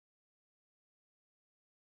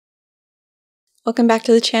Welcome back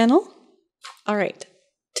to the channel. All right,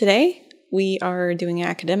 today we are doing an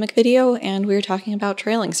academic video and we're talking about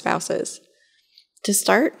trailing spouses. To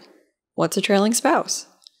start, what's a trailing spouse?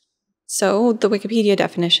 So the Wikipedia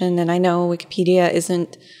definition, and I know Wikipedia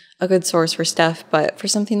isn't a good source for stuff, but for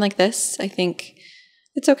something like this, I think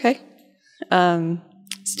it's okay.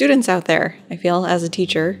 Students out there, I feel as a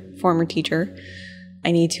teacher, former teacher, I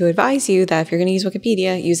need to advise you that if you're going to use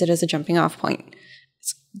Wikipedia, use it as a jumping off point.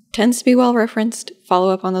 It tends to be well referenced. Follow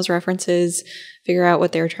up on those references, figure out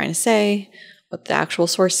what they were trying to say, what the actual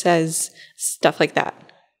source says, stuff like that.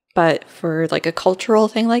 But for like a cultural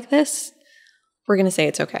thing like this, we're going to say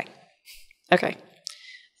it's okay. Okay.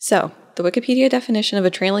 So the Wikipedia definition of a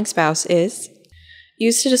trailing spouse is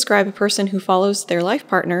used to describe a person who follows their life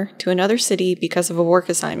partner to another city because of a work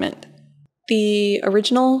assignment. The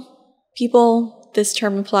original people this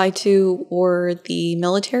term applied to were the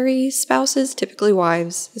military spouses, typically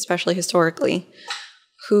wives, especially historically,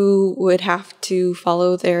 who would have to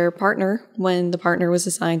follow their partner when the partner was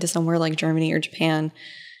assigned to somewhere like Germany or Japan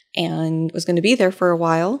and was going to be there for a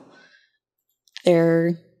while.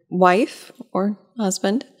 Their wife or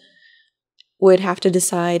husband would have to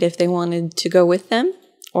decide if they wanted to go with them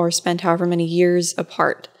or spend however many years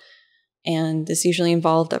apart. And this usually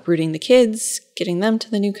involved uprooting the kids, getting them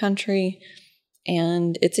to the new country,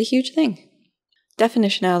 and it's a huge thing.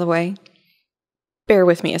 Definition out of the way. Bear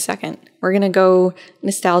with me a second. We're going to go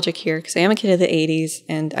nostalgic here because I am a kid of the 80s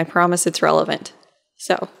and I promise it's relevant.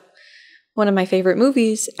 So, one of my favorite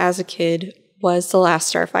movies as a kid was The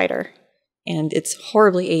Last Starfighter. And it's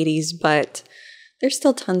horribly 80s, but there's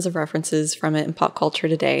still tons of references from it in pop culture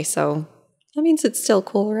today, so that means it's still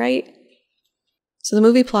cool, right? So the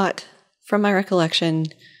movie plot, from my recollection,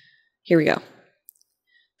 here we go.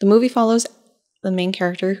 The movie follows the main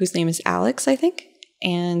character, whose name is Alex, I think,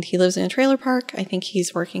 and he lives in a trailer park. I think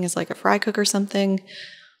he's working as like a fry cook or something.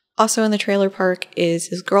 Also in the trailer park is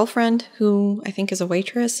his girlfriend, who I think is a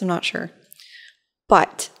waitress, I'm not sure.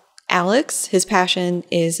 But Alex, his passion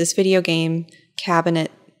is this video game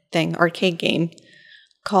cabinet thing, arcade game,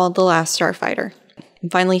 called The Last Starfighter.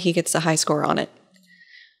 And finally, he gets a high score on it.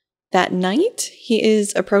 That night, he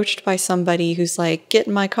is approached by somebody who's like, "Get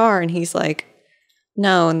in my car," and he's like,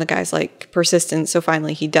 "No," and the guy's like persistent, so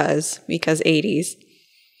finally he does, because 80s.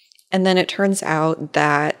 And then it turns out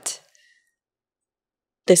that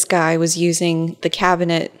this guy was using the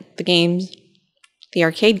cabinet, the game, the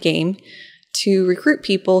arcade game, to recruit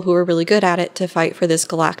people who were really good at it to fight for this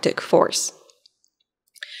galactic force.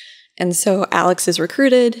 And so Alex is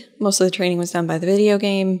recruited. Most of the training was done by the video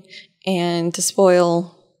game. And to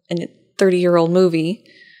spoil a 30-year-old movie,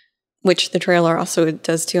 which the trailer also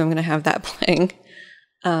does too, I'm going to have that playing,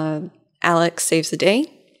 Alex saves the day.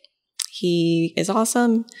 He is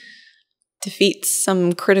awesome, defeats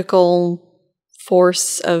some critical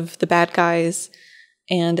force of the bad guys,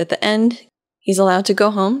 and at the end, he's allowed to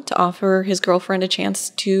go home to offer his girlfriend a chance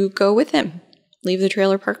to go with him, leave the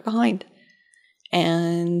trailer park behind.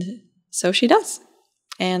 And so she does.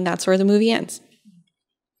 And that's where the movie ends.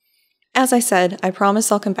 As I said, I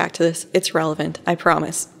promise I'll come back to this. It's relevant. I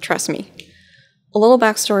promise. Trust me. A little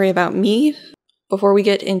backstory about me before we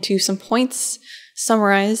get into some points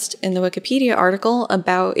summarized in the Wikipedia article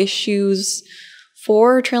about issues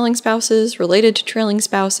for trailing spouses, related to trailing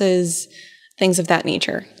spouses, things of that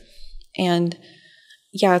nature. And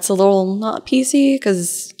yeah, it's a little not PC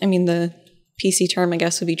because, I mean, the PC term, I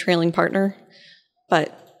guess, would be trailing partner,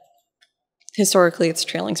 but historically it's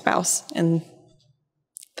trailing spouse, and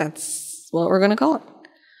that's what we're going to call it.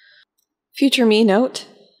 Future me note,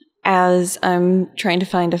 as I'm trying to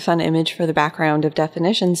find a fun image for the background of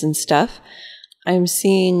definitions and stuff, I'm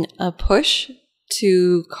seeing a push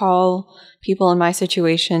to call people in my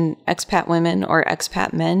situation expat women or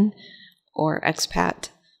expat men or expat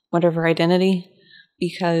whatever identity,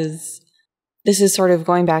 because this is sort of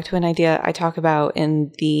going back to an idea I talk about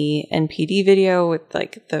in the NPD video with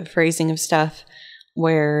like the phrasing of stuff,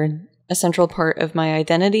 where a central part of my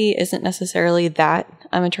identity isn't necessarily that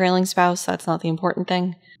I'm a trailing spouse. That's not the important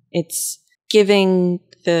thing. It's giving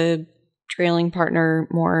the trailing partner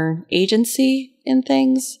more agency in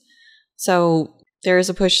things. So there is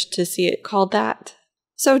a push to see it called that.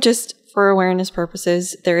 So just for awareness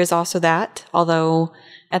purposes, there is also that, although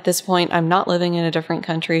at this point I'm not living in a different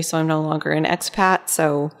country, so I'm no longer an expat,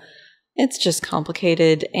 so it's just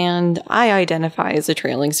complicated, and I identify as a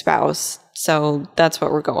trailing spouse, so that's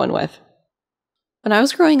what we're going with. When I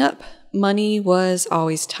was growing up, money was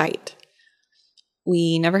always tight.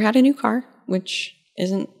 We never had a new car, which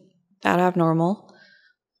isn't that abnormal.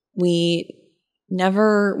 We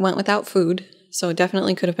never went without food, so it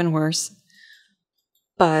definitely could have been worse.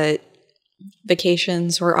 But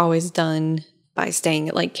Vacations were always done by staying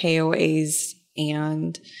at like KOAs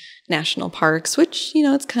and national parks, which,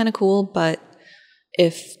 it's kind of cool, but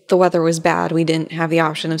if the weather was bad, we didn't have the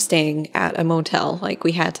option of staying at a motel. Like,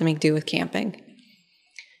 we had to make do with camping.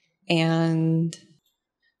 And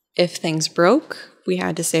if things broke, we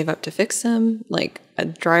had to save up to fix them. Like, a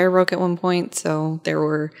dryer broke at one point, so there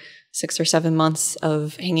were 6 or 7 months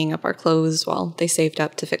of hanging up our clothes while they saved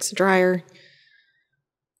up to fix a dryer.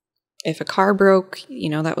 If a car broke,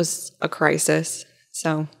 that was a crisis.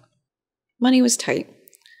 So money was tight.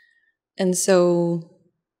 And so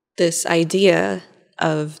this idea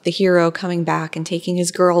of the hero coming back and taking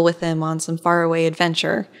his girl with him on some faraway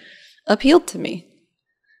adventure appealed to me.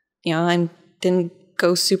 I didn't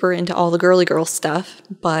go super into all the girly girl stuff,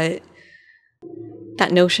 but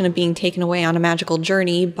that notion of being taken away on a magical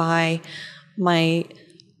journey by my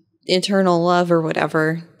eternal love or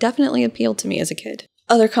whatever definitely appealed to me as a kid.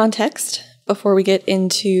 Other context before we get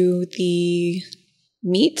into the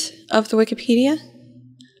meat of the Wikipedia.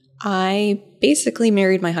 I basically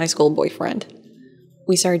married my high school boyfriend.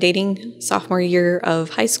 We started dating sophomore year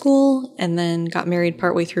of high school and then got married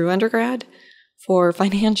partway through undergrad for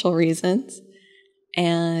financial reasons.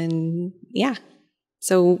 And yeah,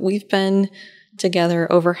 so we've been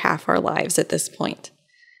together over half our lives at this point.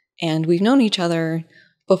 And we've known each other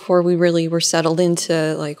before we really were settled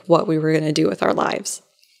into like what we were going to do with our lives.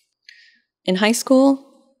 In high school,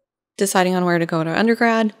 deciding on where to go to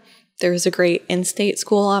undergrad, there was a great in-state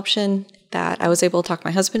school option that I was able to talk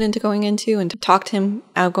my husband into going into and to talk him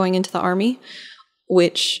out going into the Army,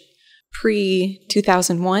 which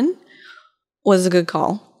pre-2001 was a good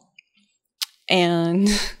call. And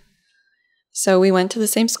so we went to the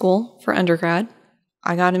same school for undergrad.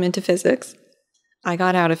 I got him into physics. I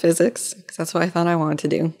got out of physics because that's what I thought I wanted to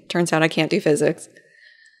do. Turns out I can't do physics.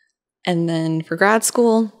 And then for grad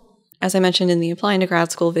school, as I mentioned in the applying to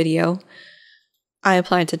grad school video, I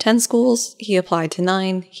applied to 10 schools, he applied to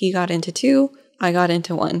 9, he got into 2, I got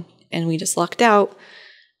into 1, and we just lucked out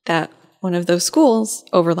that one of those schools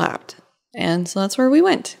overlapped. And so that's where we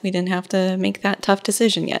went. We didn't have to make that tough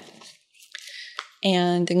decision yet.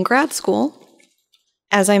 And in grad school,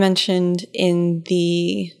 as I mentioned in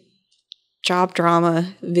the job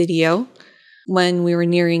drama video, when we were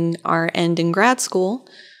nearing our end in grad school,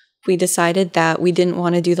 we decided that we didn't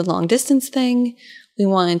want to do the long distance thing. We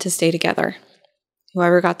wanted to stay together.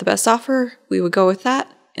 Whoever got the best offer, we would go with that,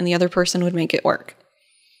 and the other person would make it work.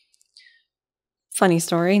 Funny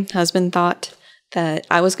story, husband thought that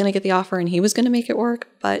I was going to get the offer and he was going to make it work,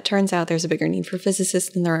 but it turns out there's a bigger need for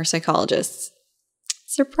physicists than there are psychologists.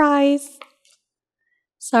 Surprise!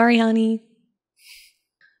 Sorry, honey.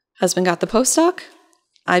 Husband got the postdoc.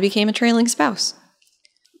 I became a trailing spouse.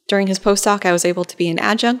 During his postdoc, I was able to be an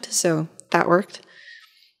adjunct, so that worked.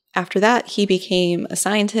 After that, he became a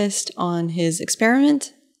scientist on his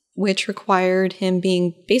experiment, which required him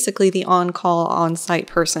being basically the on-call, on-site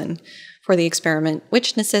person for the experiment,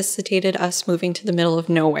 which necessitated us moving to the middle of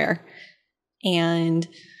nowhere. And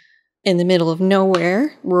in the middle of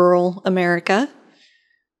nowhere, rural America,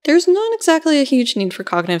 there's not exactly a huge need for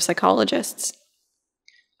cognitive psychologists.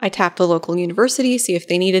 I tapped the local university, see if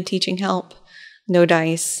they needed teaching help. No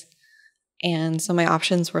dice. And so my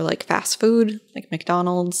options were like fast food, like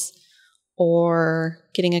McDonald's, or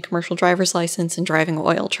getting a commercial driver's license and driving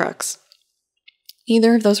oil trucks.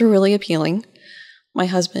 Either of those were really appealing. My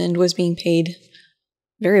husband was being paid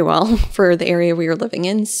very well for the area we were living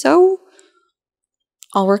in, so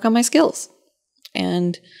I'll work on my skills.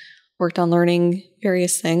 And worked on learning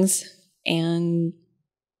various things, and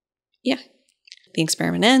yeah. The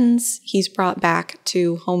experiment ends, he's brought back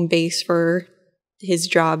to home base for his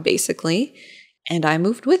job, basically, and I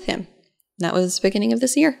moved with him. That was the beginning of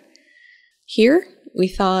this year. Here, we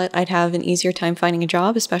thought I'd have an easier time finding a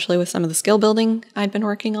job, especially with some of the skill building I'd been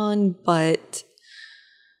working on, but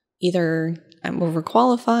either I'm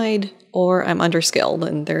overqualified or I'm underskilled,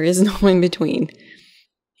 and there is no in between.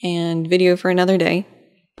 And video for another day,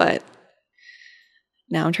 but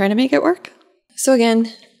now I'm trying to make it work. So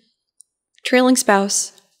again, trailing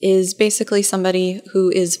spouse is basically somebody who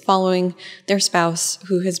is following their spouse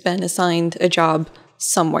who has been assigned a job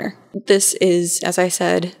somewhere. This is, as I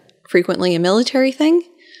said, frequently a military thing,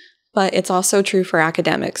 but it's also true for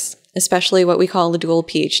academics, especially what we call the dual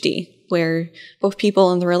PhD, where both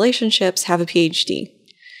people in the relationships have a PhD.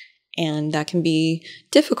 And that can be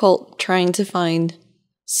difficult trying to find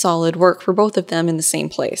solid work for both of them in the same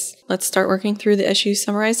place. Let's start working through the issues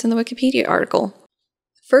summarized in the Wikipedia article.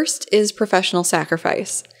 First is professional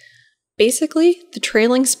sacrifice. Basically, the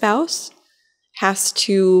trailing spouse has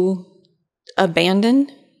to abandon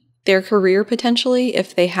their career potentially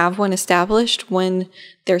if they have one established when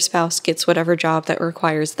their spouse gets whatever job that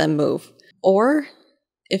requires them move. Or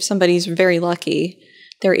if somebody's very lucky,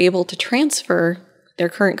 they're able to transfer their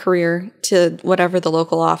current career to whatever the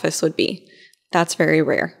local office would be. That's very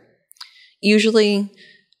rare. Usually,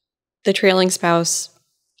 the trailing spouse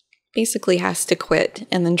basically has to quit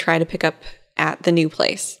and then try to pick up at the new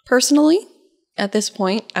place. Personally, at this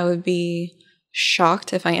point, I would be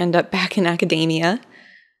shocked if I end up back in academia,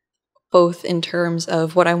 both in terms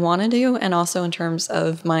of what I want to do and also in terms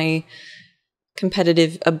of my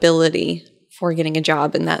competitive ability for getting a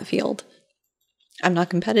job in that field. I'm not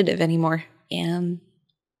competitive anymore, and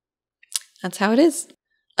that's how it is.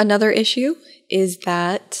 Another issue is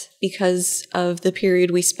that because of the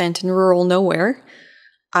period we spent in rural nowhere,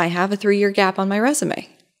 I have a 3-year gap on my resume.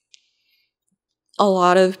 A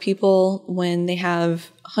lot of people, when they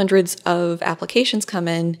have hundreds of applications come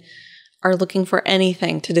in, are looking for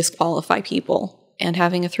anything to disqualify people. And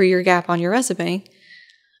having a 3-year gap on your resume,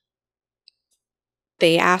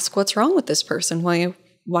 they ask, what's wrong with this person? Why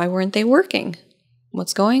weren't they working?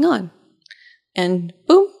 What's going on? And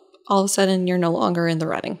boom, all of a sudden you're no longer in the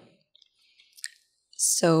running.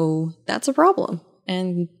 So that's a problem.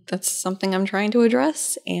 And that's something I'm trying to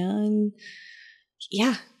address. And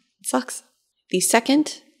yeah, it sucks. The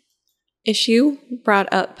second issue brought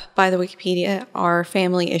up by the Wikipedia are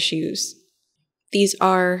family issues. These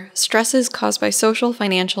are stresses caused by social,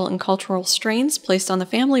 financial, and cultural strains placed on the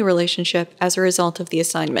family relationship as a result of the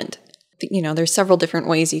assignment. There's several different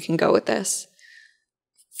ways you can go with this.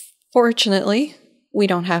 Fortunately, we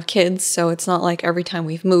don't have kids, so it's not like every time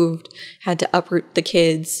we've moved, had to uproot the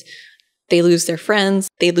kids. They lose their friends,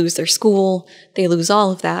 they lose their school, they lose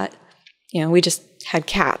all of that. We just had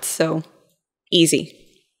cats, so easy.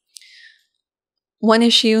 One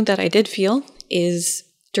issue that I did feel is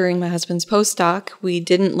during my husband's postdoc, we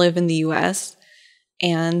didn't live in the US,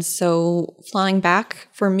 and so flying back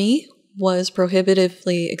for me was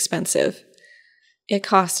prohibitively expensive. It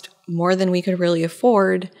cost more than we could really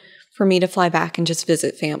afford for me to fly back and just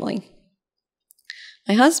visit family.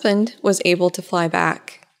 My husband was able to fly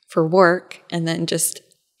back for work and then just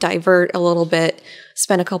divert a little bit,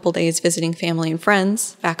 spend a couple days visiting family and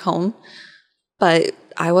friends back home, but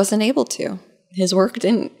I wasn't able to. His work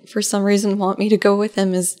didn't, for some reason, want me to go with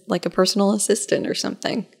him as like a personal assistant or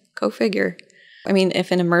something. Go figure. I mean,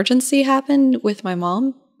 if an emergency happened with my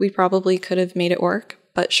mom, we probably could have made it work,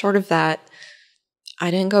 but short of that,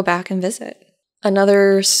 I didn't go back and visit.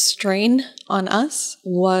 Another strain on us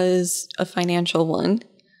was a financial one,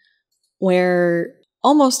 where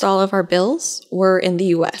almost all of our bills were in the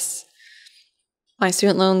US. My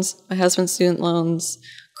student loans, my husband's student loans,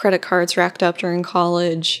 credit cards racked up during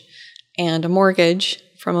college, and a mortgage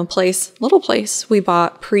from a little place we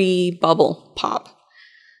bought pre-bubble pop.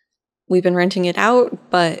 We've been renting it out,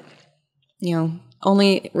 but,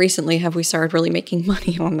 only recently have we started really making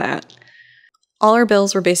money on that. All our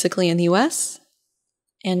bills were basically in the US,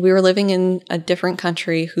 and we were living in a different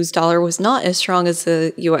country whose dollar was not as strong as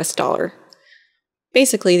the US dollar,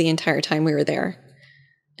 basically the entire time we were there.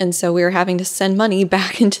 And so we were having to send money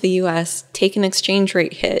back into the US, take an exchange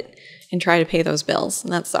rate hit, and try to pay those bills,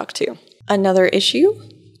 and that sucked too. Another issue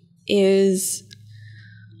is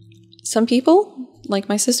some people, like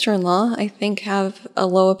my sister-in-law, I think have a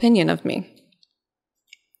low opinion of me.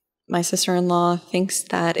 My sister-in-law thinks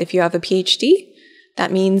that if you have a PhD,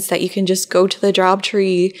 that means that you can just go to the job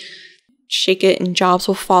tree, shake it, and jobs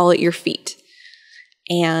will fall at your feet.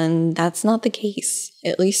 And that's not the case,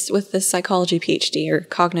 at least with the psychology PhD or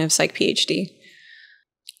cognitive psych PhD.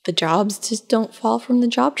 The jobs just don't fall from the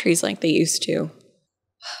job trees like they used to.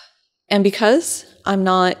 And because I'm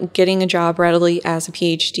not getting a job readily as a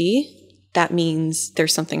PhD, that means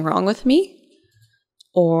there's something wrong with me,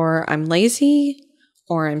 or I'm lazy,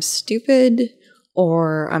 or I'm stupid,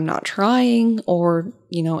 or I'm not trying, or,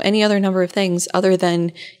 any other number of things other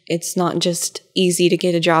than it's not just easy to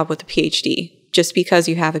get a job with a PhD just because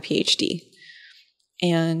you have a PhD.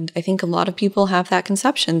 And I think a lot of people have that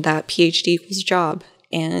conception that PhD equals job,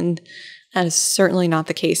 and that is certainly not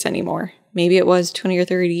the case anymore. Maybe it was 20 or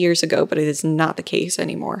 30 years ago, but it is not the case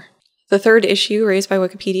anymore. The third issue raised by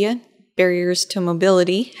Wikipedia, barriers to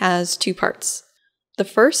mobility, has 2 parts. The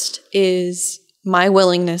first is my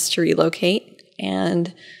willingness to relocate.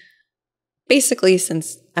 And basically,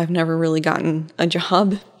 since I've never really gotten a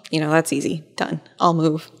job, that's easy. Done. I'll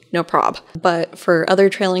move. No prob. But for other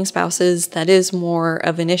trailing spouses, that is more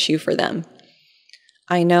of an issue for them.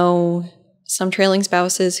 I know some trailing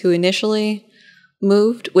spouses who initially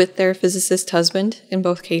moved with their physicist husband in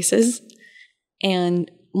both cases,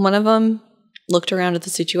 and one of them looked around at the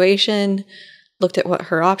situation, looked at what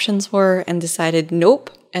her options were and decided nope,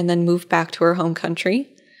 and then moved back to her home country.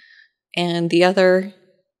 And the other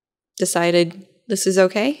decided this is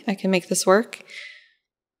okay, I can make this work,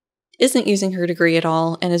 isn't using her degree at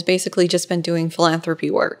all, and has basically just been doing philanthropy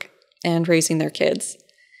work and raising their kids.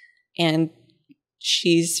 And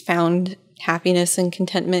she's found happiness and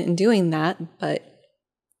contentment in doing that, but,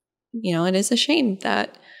 you know, it is a shame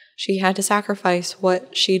that she had to sacrifice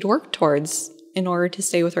what she'd worked towards in order to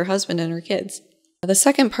stay with her husband and her kids. The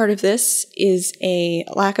second part of this is a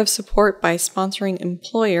lack of support by sponsoring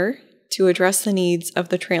employer to address the needs of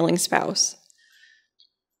the trailing spouse.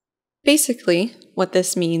 Basically, what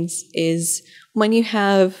this means is when you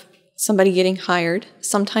have somebody getting hired,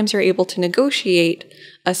 sometimes you're able to negotiate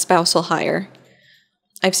a spousal hire.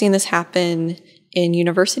 I've seen this happen in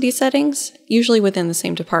university settings, usually within the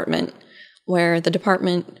same department, where the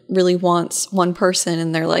department really wants one person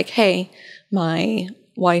and they're like, hey, my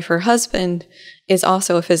wife or husband is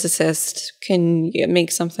also a physicist, can you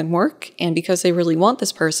make something work? And because they really want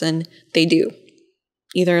this person, they do.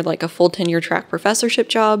 Either like a full tenure track professorship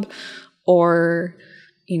job or,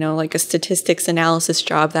 you know, like a statistics analysis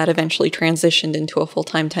job that eventually transitioned into a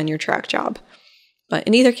full-time tenure track job. But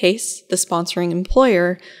in either case, the sponsoring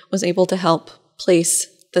employer was able to help place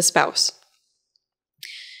the spouse.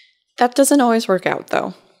 That doesn't always work out,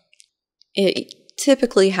 though. It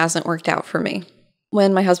typically hasn't worked out for me.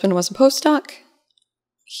 When my husband was a postdoc,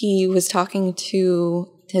 he was talking to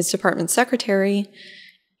his department secretary,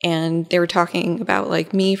 and they were talking about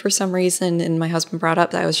like me for some reason, and my husband brought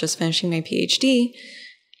up that I was just finishing my PhD,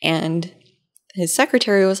 and his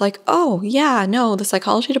secretary was like, oh yeah, no, the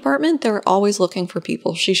psychology department, they're always looking for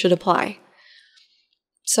people, she should apply.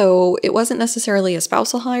 So it wasn't necessarily a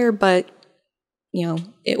spousal hire, but, you know,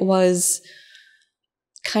 it was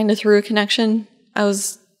kind of through a connection. I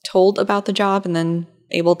was told about the job and then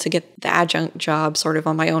able to get the adjunct job sort of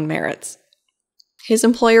on my own merits. His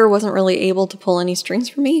employer wasn't really able to pull any strings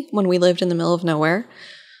for me when we lived in the middle of nowhere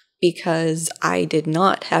because I did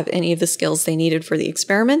not have any of the skills they needed for the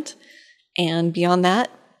experiment. And beyond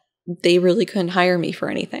that, they really couldn't hire me for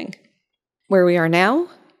anything. Where we are now,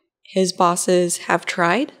 his bosses have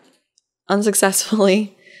tried,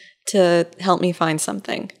 unsuccessfully, to help me find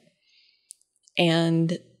something.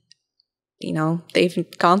 And, you know, they've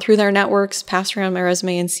gone through their networks, passed around my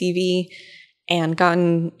resume and CV, and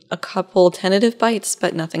gotten a couple tentative bites,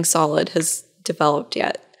 but nothing solid has developed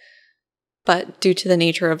yet. But due to the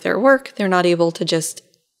nature of their work, they're not able to just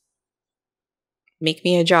make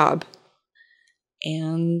me a job.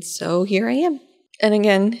 And so here I am. And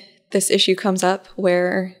again, this issue comes up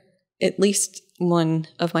where at least one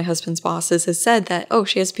of my husband's bosses has said that, oh,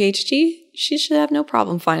 she has a PhD, she should have no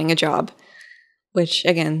problem finding a job. Which,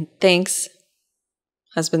 again, thanks,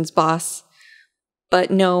 husband's boss.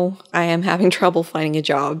 But no, I am having trouble finding a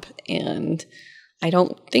job, and I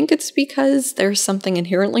don't think it's because there's something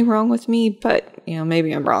inherently wrong with me, but, you know,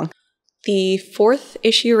 maybe I'm wrong. The fourth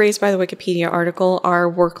issue raised by the Wikipedia article are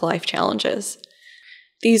work-life challenges.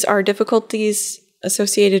 These are difficulties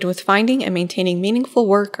associated with finding and maintaining meaningful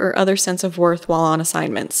work or other sense of worth while on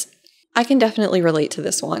assignments. I can definitely relate to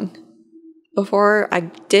this one. Before I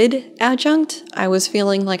did adjunct, I was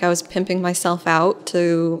feeling like I was pimping myself out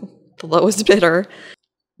to the lowest bidder.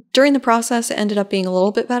 During the process, it ended up being a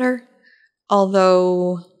little bit better,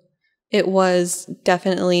 although it was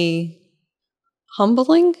definitely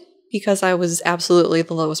humbling because I was absolutely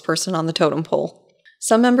the lowest person on the totem pole.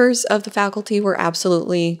 Some members of the faculty were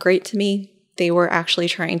absolutely great to me. They were actually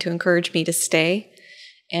trying to encourage me to stay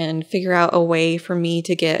and figure out a way for me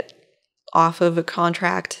to get off of a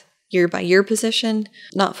contract year-by-year position,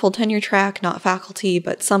 not full tenure track, not faculty,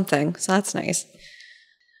 but something, so that's nice.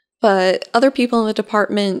 But other people in the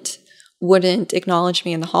department wouldn't acknowledge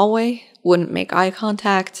me in the hallway, wouldn't make eye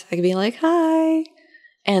contact. I could be like, hi,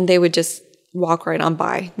 and they would just walk right on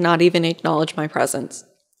by, not even acknowledge my presence.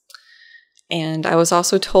 And I was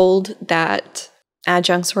also told that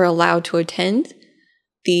adjuncts were allowed to attend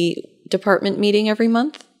the department meeting every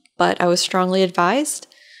month, but I was strongly advised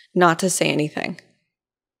not to say anything.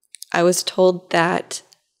 I was told that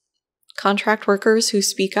contract workers who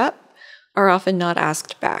speak up are often not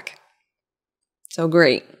asked back. So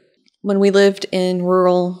great. When we lived in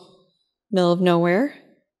rural, middle of nowhere,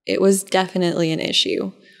 it was definitely an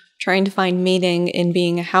issue. Trying to find meaning in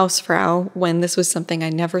being a hausfrau when this was something I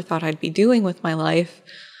never thought I'd be doing with my life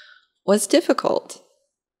was difficult.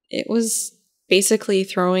 It was basically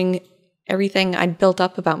throwing everything I'd built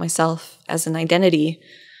up about myself as an identity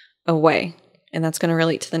away. And that's going to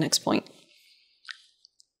relate to the next point.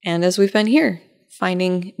 And as we've been here,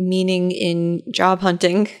 finding meaning in job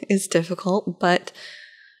hunting is difficult, but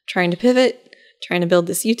trying to pivot trying to build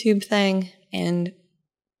this YouTube thing and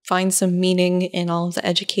find some meaning in all of the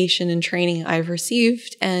education and training I've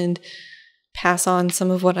received and pass on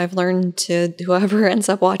some of what I've learned to whoever ends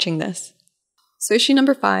up watching this. So issue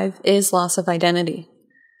number 5 is loss of identity.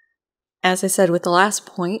 As I said with the last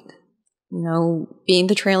point, being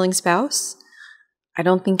the trailing spouse, I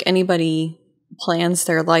don't think anybody plans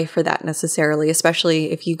their life for that necessarily,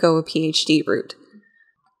 especially if you go a PhD route.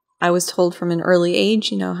 I was told from an early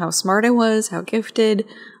age, how smart I was, how gifted,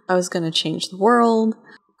 I was going to change the world,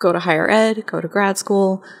 go to higher ed, go to grad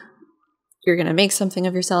school, you're going to make something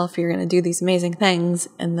of yourself, you're going to do these amazing things,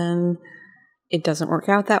 and then it doesn't work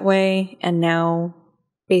out that way, and now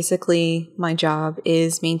basically my job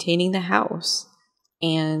is maintaining the house,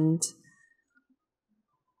 and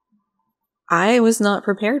I was not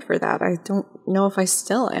prepared for that. I don't know if I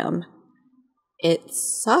still am. It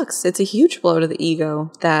sucks. It's a huge blow to the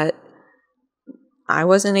ego that I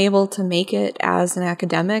wasn't able to make it as an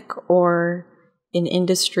academic or in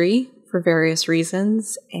industry for various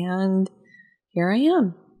reasons, and here I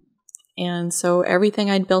am. And so everything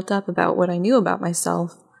I'd built up about what I knew about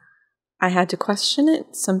myself, I had to question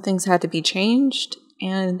it. Some things had to be changed,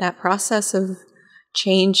 and that process of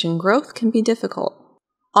change and growth can be difficult.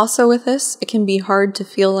 Also with this, it can be hard to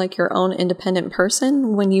feel like your own independent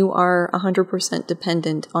person when you are 100%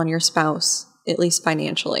 dependent on your spouse, at least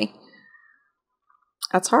financially.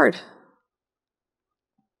 That's hard.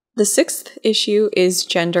 The 6th issue is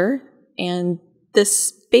gender, and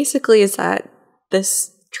this basically is that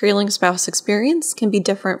this trailing spouse experience can be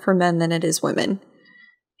different for men than it is women.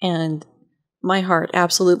 And my heart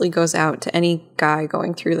absolutely goes out to any guy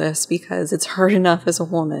going through this because it's hard enough as a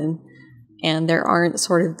woman. And there aren't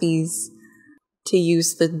sort of these, to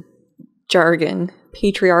use the jargon,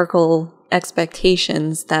 patriarchal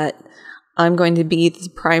expectations that I'm going to be the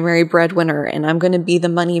primary breadwinner and I'm going to be the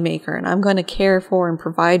moneymaker and I'm going to care for and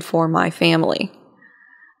provide for my family.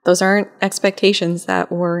 Those aren't expectations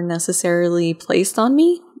that were necessarily placed on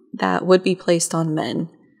me, that would be placed on men.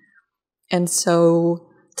 And so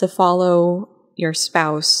to follow your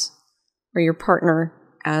spouse or your partner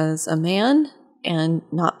as a man and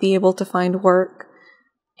not be able to find work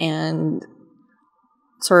and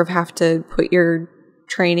sort of have to put your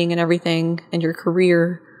training and everything and your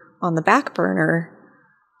career on the back burner,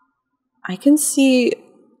 I can see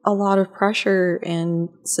a lot of pressure and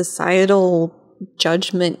societal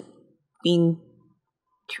judgment being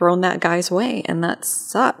thrown that guy's way, and that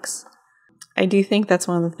sucks. I do think that's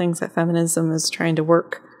one of the things that feminism is trying to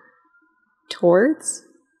work towards,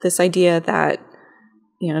 this idea that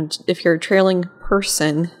if you're a trailing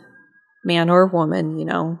person, man or woman,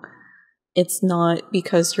 it's not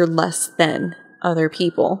because you're less than other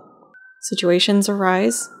people. Situations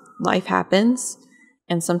arise, life happens,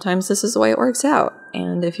 and sometimes this is the way it works out.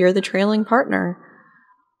 And if you're the trailing partner,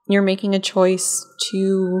 you're making a choice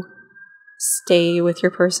to stay with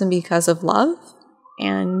your person because of love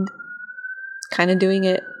and kind of doing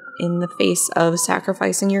it in the face of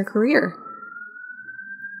sacrificing your career.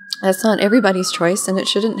 That's not everybody's choice, and it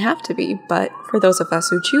shouldn't have to be, but for those of us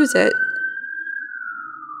who choose it,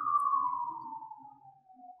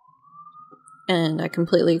 and I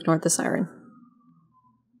completely ignored the siren.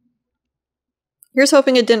 Here's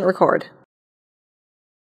hoping it didn't record.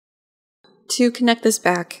 To connect this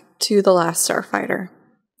back to The Last Starfighter,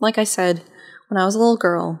 like I said, when I was a little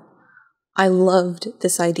girl, I loved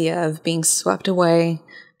this idea of being swept away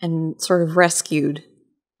and sort of rescued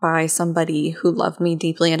by somebody who loved me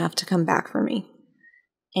deeply enough to come back for me.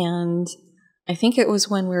 And I think it was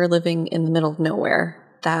when we were living in the middle of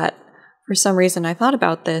nowhere that for some reason I thought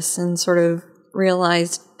about this and sort of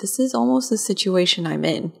realized this is almost the situation I'm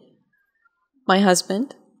in. My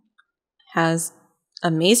husband has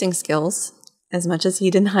amazing skills, as much as he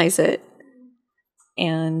denies it,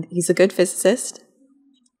 and he's a good physicist,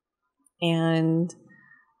 and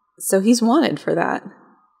so he's wanted for that,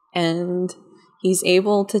 and he's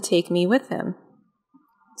able to take me with him,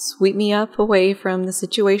 sweep me up away from the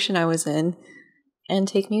situation I was in, and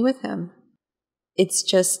take me with him. It's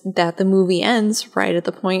just that the movie ends right at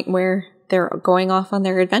the point where they're going off on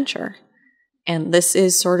their adventure. And this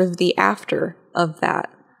is sort of the after of that.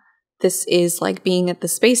 This is like being at the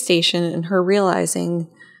space station and her realizing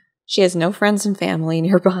she has no friends and family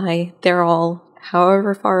nearby. They're all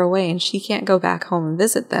however far away and she can't go back home and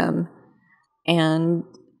visit them. And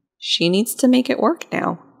she needs to make it work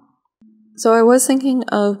now. So I was thinking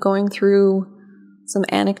of going through some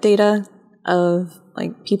anecdata of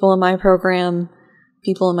like people in my program,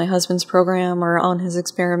 people in my husband's program, or on his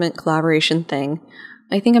experiment collaboration thing.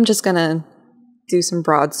 I think I'm just gonna do some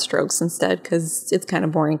broad strokes instead because it's kind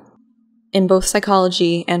of boring. In both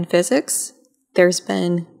psychology and physics, There's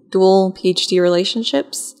been dual PhD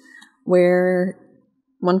relationships where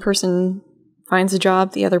one person finds a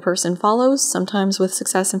job, the other person follows, sometimes with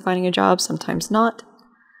success in finding a job, sometimes not.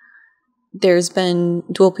 There's been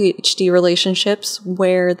dual PhD relationships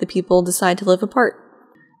where the people decide to live apart.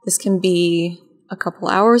 This can be a couple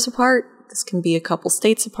hours apart, this can be a couple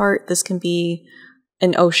states apart, this can be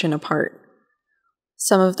an ocean apart.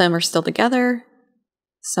 Some of them are still together,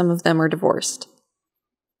 some of them are divorced.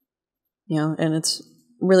 And it's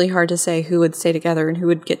really hard to say who would stay together and who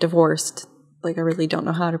would get divorced. Like, I really don't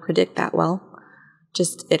know how to predict that well.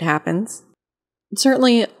 Just, it happens.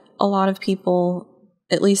 Certainly, a lot of people,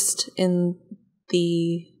 at least in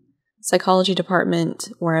the psychology department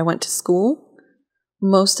where I went to school,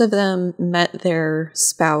 most of them met their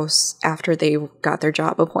spouse after they got their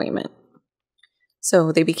job appointment.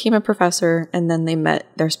 So they became a professor and then they met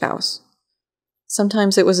their spouse.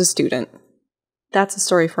 Sometimes it was a student. That's a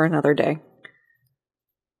story for another day.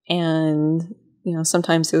 And,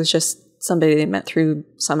 sometimes it was just somebody they met through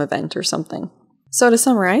some event or something. So to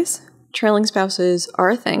summarize, trailing spouses are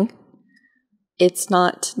a thing. It's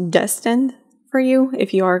not destined for you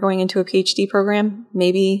if you are going into a PhD program.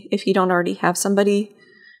 Maybe if you don't already have somebody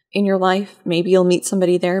in your life, maybe you'll meet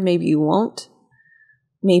somebody there, maybe you won't.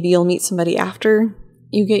 Maybe you'll meet somebody after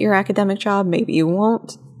you get your academic job, maybe you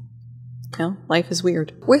won't. Life is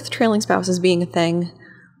weird. With trailing spouses being a thing,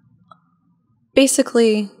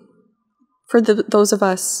 basically, for those of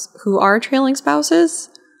us who are trailing spouses,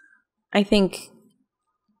 I think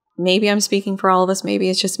maybe I'm speaking for all of us, maybe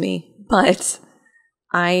it's just me, but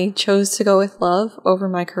I chose to go with love over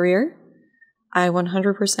my career. I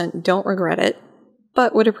 100% don't regret it,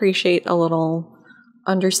 but would appreciate a little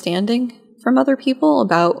understanding from other people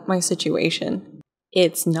about my situation.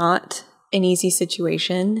 It's not an easy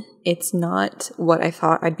situation. It's not what I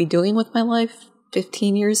thought I'd be doing with my life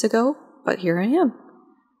 15 years ago, but here I am.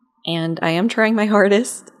 And I am trying my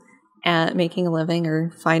hardest at making a living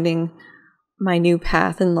or finding my new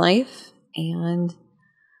path in life. And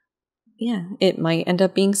yeah, it might end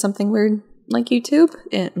up being something weird like YouTube.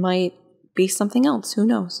 It might be something else. Who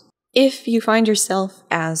knows? If you find yourself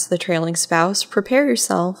as the trailing spouse, prepare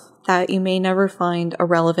yourself that you may never find a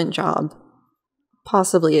relevant job,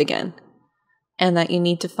 possibly again, and that you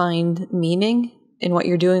need to find meaning in what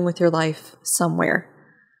you're doing with your life somewhere.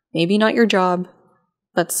 Maybe not your job,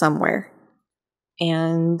 but somewhere.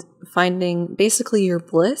 And finding basically your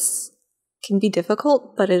bliss can be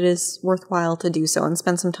difficult, but it is worthwhile to do so and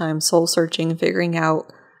spend some time soul searching and figuring out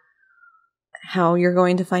how you're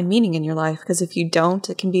going to find meaning in your life. Because if you don't,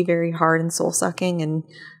 it can be very hard and soul sucking and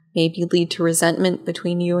maybe lead to resentment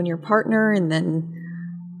between you and your partner. And then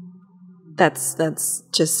that's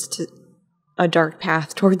just a dark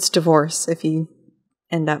path towards divorce if you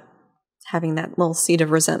end up having that little seed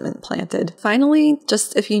of resentment planted. Finally,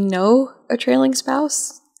 just if you know a trailing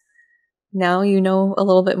spouse, now you know a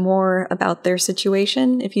little bit more about their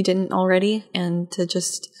situation if you didn't already, and to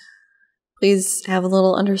just please have a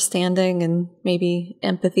little understanding and maybe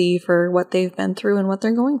empathy for what they've been through and what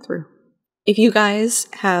they're going through. If you guys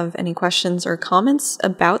have any questions or comments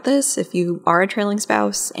about this, if you are a trailing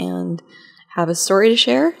spouse and have a story to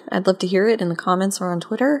share, I'd love to hear it in the comments or on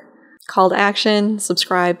Twitter. Call to action,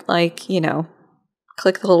 subscribe, click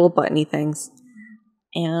the little buttony things.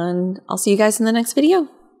 And I'll see you guys in the next video.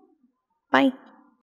 Bye.